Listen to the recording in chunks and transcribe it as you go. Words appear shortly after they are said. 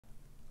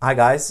Hi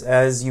guys,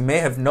 as you may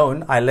have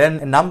known, I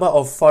learned a number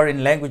of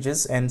foreign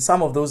languages and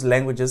some of those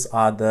languages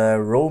are the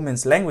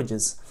Romance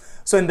languages.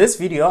 So in this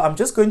video, I'm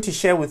just going to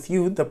share with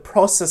you the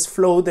process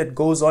flow that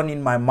goes on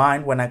in my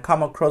mind when I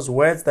come across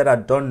words that I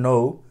don't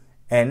know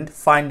and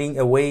finding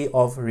a way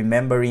of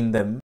remembering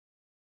them.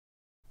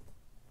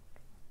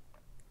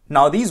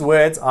 Now these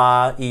words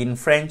are in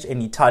French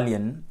and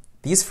Italian.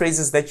 These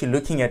phrases that you're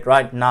looking at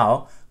right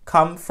now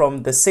come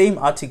from the same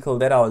article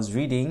that I was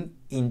reading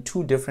in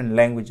two different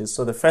languages.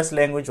 So the first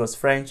language was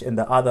French and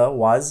the other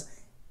was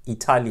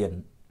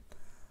Italian.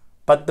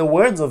 But the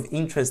words of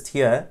interest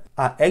here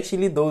are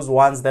actually those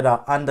ones that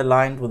are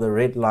underlined with a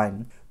red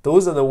line.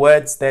 Those are the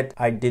words that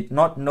I did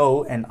not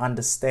know and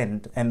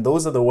understand. And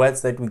those are the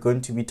words that we're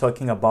going to be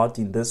talking about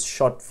in this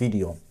short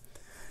video.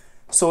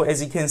 So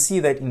as you can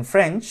see that in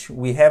French,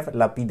 we have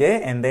lapide,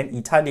 and then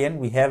Italian,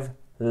 we have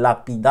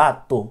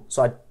lapidato.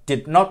 So I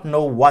did not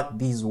know what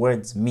these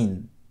words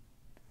mean.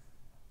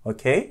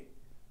 Okay?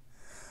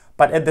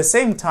 But at the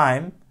same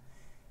time,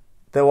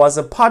 there was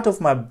a part of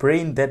my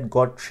brain that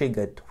got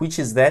triggered, which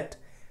is that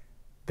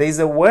there's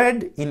a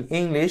word in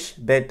English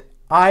that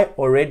I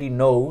already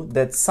know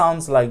that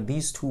sounds like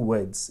these two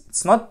words.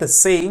 It's not the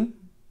same,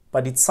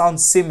 but it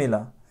sounds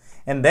similar.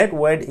 And that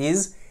word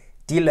is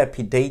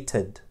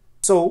dilapidated.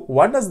 So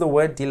what does the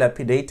word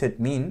dilapidated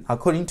mean?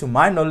 According to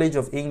my knowledge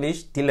of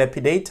English,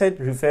 dilapidated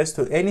refers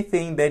to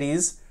anything that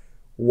is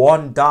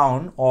worn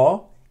down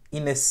or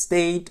in a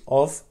state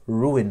of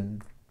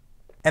ruin.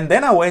 And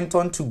then I went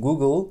on to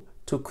Google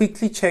to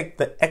quickly check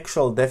the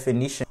actual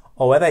definition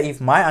or whether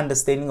if my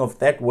understanding of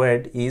that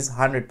word is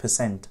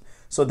 100%.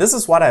 So this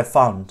is what I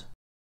found.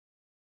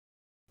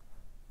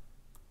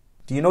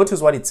 Do you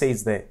notice what it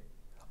says there?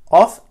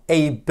 Of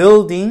a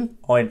building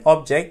or an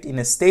object in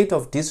a state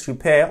of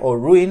disrepair or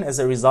ruin as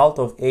a result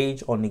of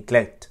age or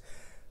neglect.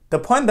 The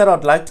point that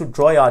I'd like to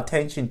draw your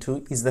attention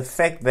to is the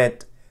fact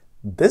that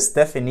this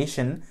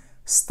definition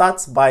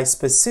starts by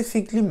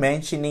specifically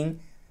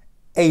mentioning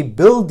a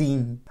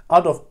building.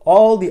 Out of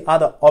all the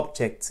other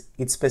objects,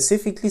 it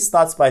specifically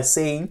starts by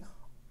saying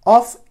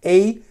of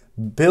a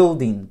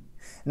building.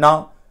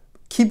 Now,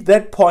 keep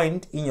that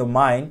point in your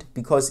mind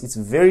because it's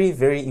very,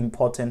 very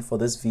important for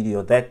this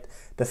video, that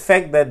the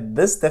fact that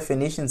this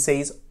definition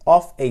says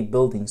of a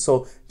building.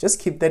 So just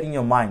keep that in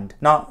your mind.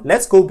 Now,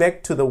 let's go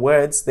back to the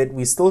words that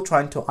we're still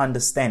trying to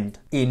understand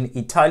in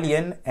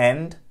Italian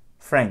and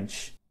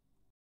French.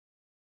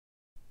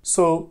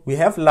 So we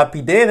have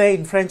lapidere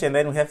in French and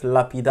then we have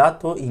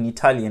lapidato in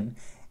Italian.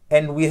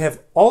 And we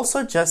have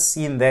also just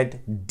seen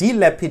that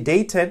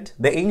dilapidated,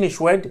 the English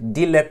word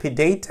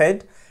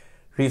dilapidated,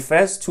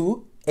 refers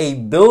to a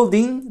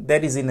building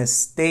that is in a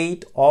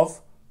state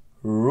of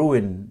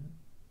ruin.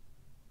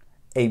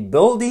 A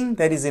building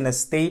that is in a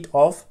state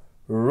of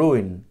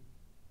ruin.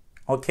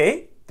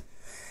 Okay?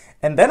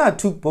 And then I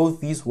took both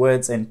these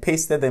words and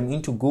pasted them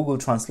into Google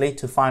Translate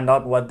to find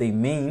out what they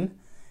mean.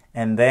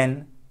 And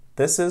then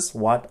this is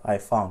what I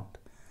found.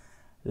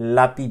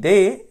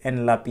 Lapide and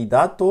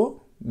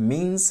lapidato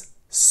means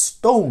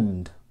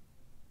stoned.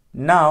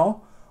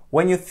 Now,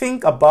 when you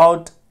think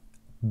about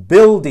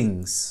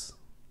buildings,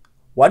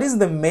 what is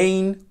the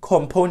main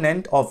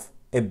component of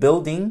a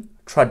building,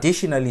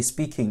 traditionally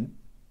speaking?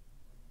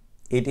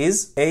 It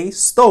is a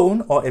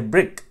stone or a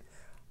brick.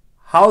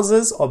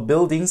 Houses or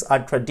buildings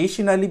are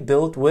traditionally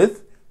built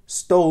with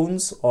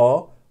stones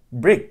or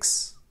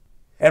bricks.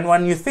 And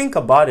when you think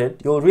about it,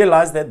 you'll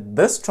realize that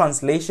this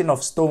translation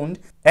of stoned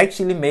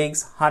actually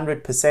makes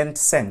 100%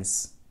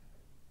 sense.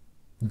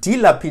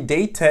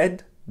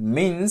 Dilapidated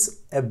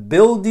means a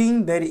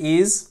building that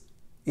is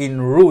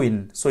in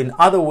ruin. So in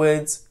other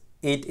words,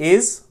 it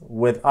is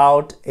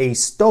without a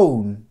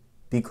stone,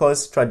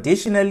 because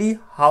traditionally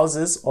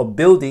houses or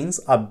buildings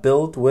are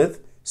built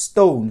with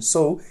stone.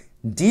 So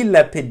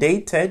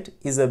dilapidated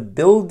is a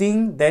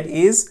building that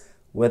is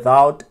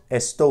without a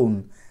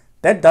stone.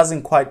 That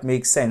doesn't quite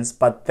make sense,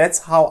 but that's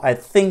how I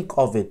think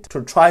of it,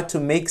 to try to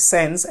make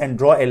sense and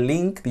draw a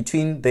link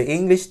between the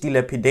English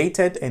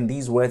dilapidated and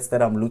these words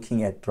that I'm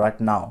looking at right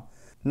now.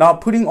 Now,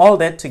 putting all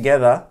that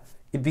together,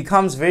 it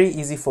becomes very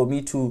easy for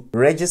me to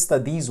register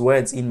these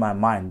words in my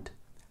mind.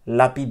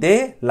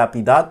 Lapide,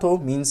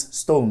 lapidato means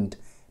stoned.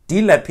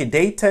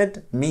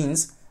 Dilapidated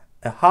means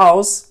a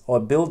house or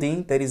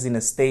building that is in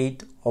a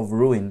state of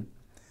ruin.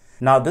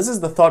 Now, this is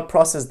the thought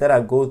process that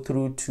I go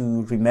through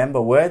to remember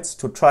words,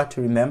 to try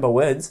to remember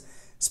words,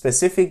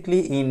 specifically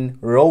in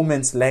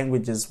Romance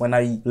languages. When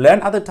I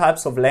learn other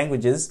types of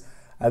languages,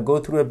 I go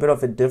through a bit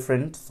of a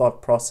different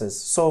thought process.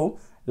 So,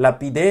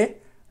 lapide,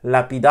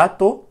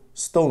 lapidato,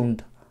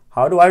 stoned.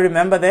 How do I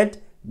remember that?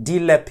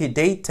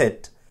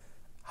 Dilapidated.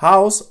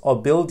 House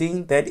or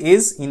building that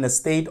is in a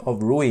state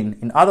of ruin.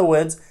 In other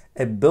words,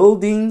 a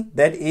building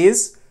that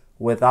is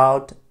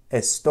without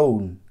a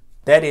stone.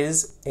 That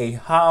is a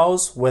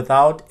house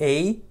without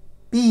a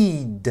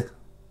bead.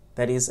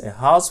 That is a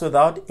house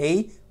without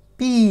a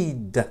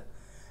bead.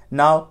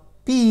 Now,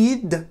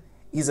 bead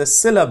is a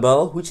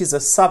syllable which is a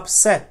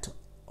subset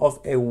of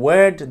a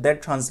word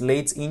that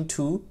translates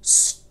into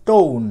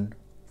stone,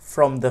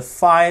 from the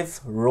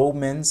 5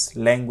 Romance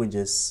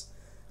languages.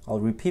 I'll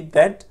repeat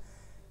that.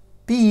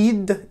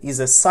 Bead is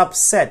a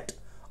subset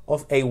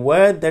of a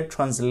word that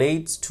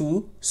translates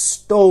to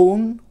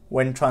stone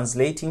when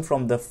translating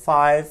from the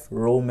 5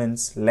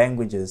 Romance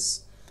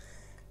languages.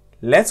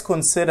 Let's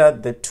consider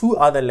the 2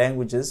 other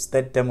languages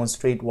that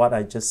demonstrate what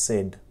I just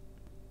said.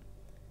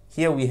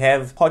 Here we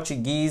have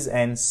Portuguese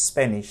and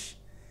Spanish.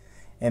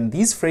 And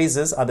these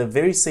phrases are the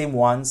very same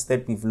ones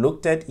that we've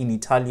looked at in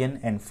Italian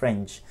and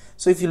French.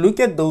 So if you look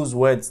at those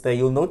words there,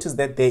 you'll notice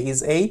that there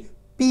is a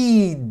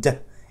bead,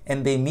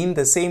 and they mean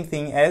the same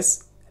thing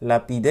as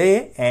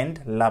lapide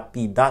and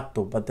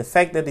lapidato. But the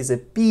fact that there's a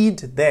bead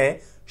there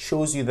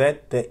shows you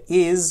that there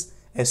is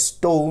a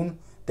stone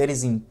that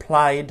is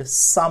implied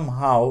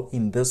somehow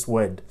in this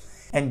word.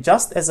 And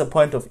just as a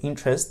point of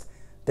interest,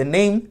 the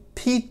name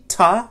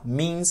pita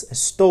means a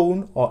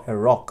stone or a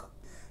rock.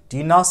 Do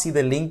you now see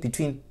the link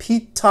between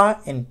pita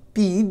and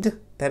bead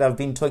that I've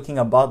been talking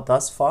about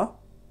thus far?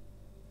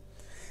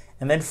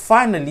 And then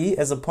finally,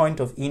 as a point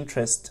of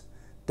interest,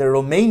 the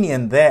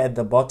Romanian there at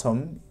the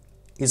bottom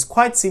is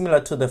quite similar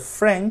to the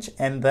French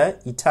and the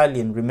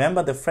Italian.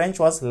 Remember, the French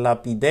was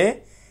lapide,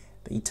 the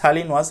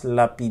Italian was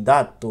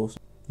lapidato.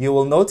 You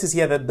will notice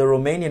here that the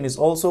Romanian is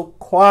also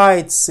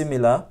quite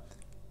similar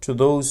to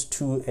those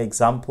 2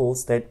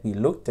 examples that we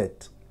looked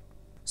at.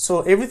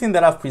 So everything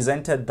that I've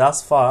presented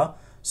thus far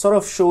sort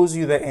of shows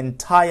you the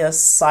entire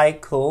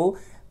cycle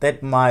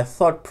that my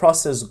thought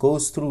process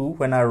goes through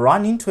when I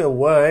run into a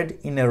word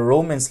in a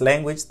Romance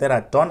language that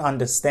I don't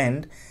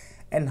understand,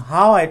 and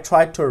how I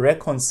try to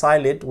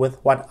reconcile it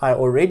with what I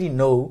already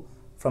know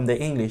from the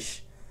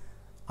English.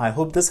 I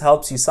hope this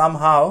helps you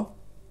somehow.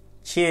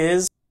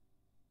 Cheers!